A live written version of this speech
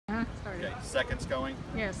started. Okay, second's going?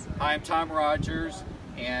 Yes. Hi, I'm Tom Rogers,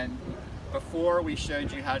 and before we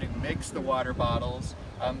showed you how to mix the water bottles.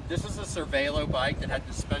 This is a Cervelo bike that had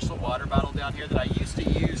this special water bottle down here that I used to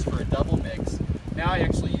use for a double mix. Now I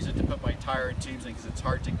actually use it to put my tire and tubes in because it's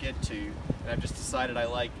hard to get to, and I've just decided I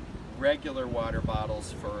like regular water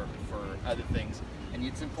bottles for other things. And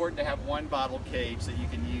it's important to have one bottle cage that you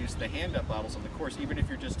can use the hand-up bottles on the course, even if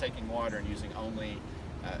you're just taking water and using only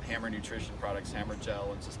Hammer nutrition products, Hammer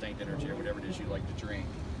gel and sustained energy or whatever it is you like to drink,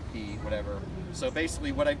 eat, whatever. So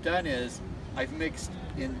basically what I've done is I've mixed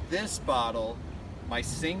in this bottle my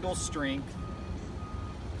single strength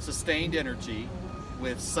sustained energy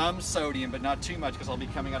with some sodium, but not too much because I'll be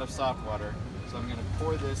coming out of soft water. So I'm going to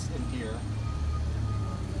pour this in here.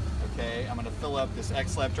 Okay, I'm going to fill up this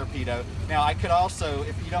X-Lab Torpedo. Now I could also,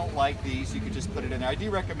 if you don't like these, you could just put it in there. I do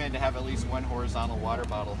recommend to have at least one horizontal water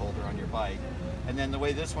bottle holder on your bike. And then the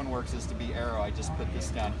way this one works is to be arrow. I just put this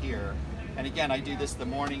down here. And again, I do this the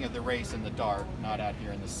morning of the race in the dark, not out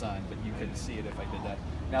here in the sun, but you couldn't see it if I did that.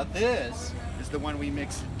 Now this is the one we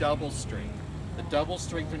mix double strength. The double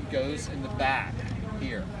strength one goes in the back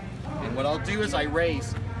here. And what I'll do is I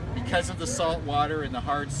race, because of the salt water and the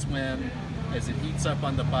hard swim, as it heats up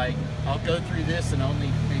on the bike, I'll go through this in only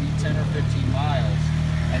maybe 10 or 15 miles.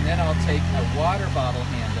 And then I'll take a water bottle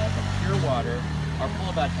hand up, of pure water. I'll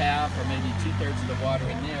pull about half or maybe 2/3 of the water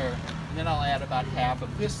in there, and then I'll add about half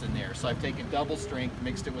of this in there. So I've taken double strength,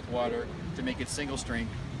 mixed it with water to make it single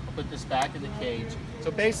strength. I'll put this back in the cage.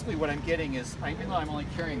 So basically what I'm getting is, even though I'm only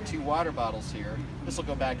carrying 2 water bottles here, this will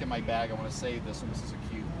go back in my bag. I want to save this one. This is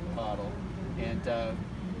a cute bottle. And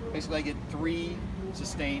basically I get 3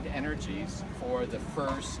 sustained energies for the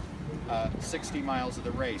first 60 miles of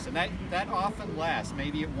the race. And that often lasts.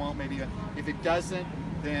 Maybe it won't, maybe if it doesn't,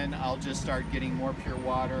 then I'll just start getting more pure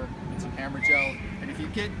water and some Hammer gel. And if you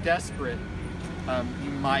get desperate,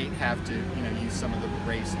 you might have to use some of the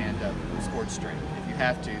race hand-up sports strength. If you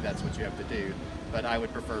have to, that's what you have to do. But I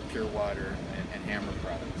would prefer pure water and Hammer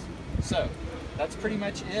products. So that's pretty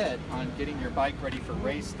much it on getting your bike ready for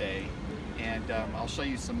race day. And I'll show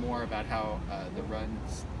you some more about how the run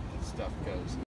stuff goes.